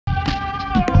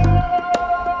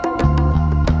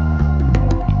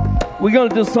we're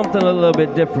gonna do something a little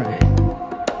bit different.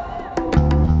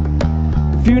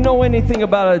 If you know anything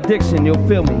about addiction, you'll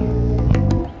feel me.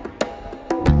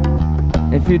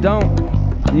 If you don't,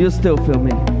 you'll still feel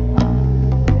me.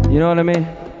 You know what I mean?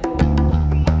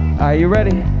 Are you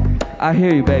ready? I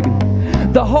hear you, baby.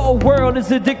 The whole world is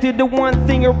addicted to one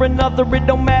thing or another. It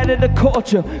don't matter the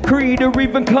culture, creed, or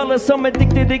even color. Some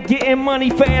addicted to getting money,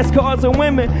 fast cars, and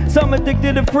women. Some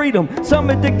addicted to freedom, some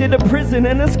addicted to prison,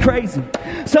 and it's crazy.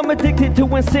 Some addicted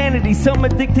to insanity, some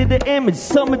addicted to image,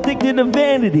 some addicted to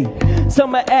vanity.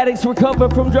 Some are addicts recover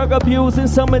from drug abuse, and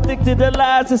some addicted to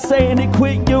lies and saying they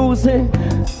quit using.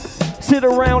 Sit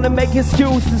around and make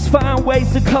excuses, find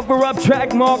ways to cover up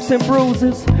track marks and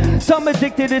bruises. Some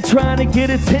addicted to trying to get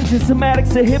attention, some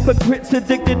addicts are hypocrites,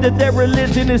 addicted that their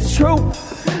religion is true.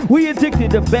 We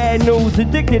addicted to bad news,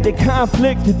 addicted to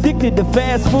conflict, addicted to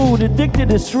fast food, addicted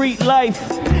to street life,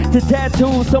 to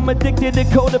tattoos. Some addicted to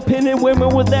codependent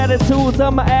women with attitudes.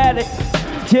 I'm an addict,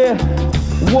 yeah.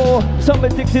 War, some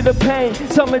addicted to pain,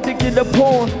 some addicted to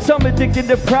porn, some addicted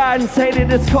to pride and say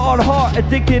that it's called heart,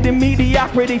 addicted to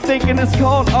mediocrity thinking it's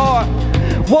called art.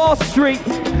 Wall Street,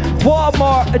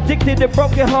 Walmart, addicted to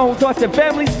broken homes, watching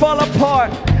families fall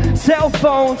apart. Cell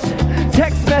phones,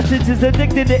 text messages,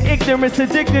 addicted to ignorance,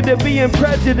 addicted to being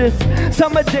prejudiced.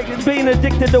 Some addicted, being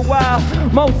addicted to wild,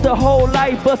 most the whole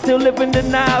life but still live in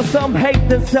denial. Some hate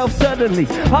themselves suddenly,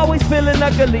 always feeling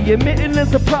ugly, admitting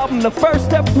it's a problem. The first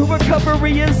step to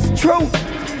recovery is truth.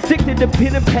 Addicted to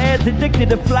pen and pads, addicted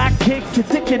to fly kicks,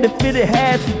 addicted to fitted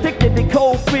hats, addicted to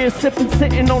cold beer, sipping,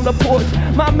 sitting on the porch.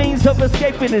 My means of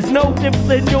escaping is no different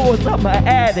than yours. I'm an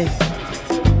addict.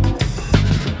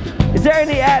 Is there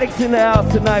any addicts in the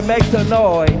house tonight? Make some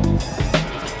noise.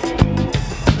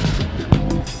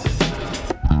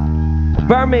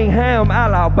 Birmingham,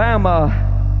 Alabama.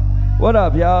 What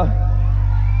up, y'all?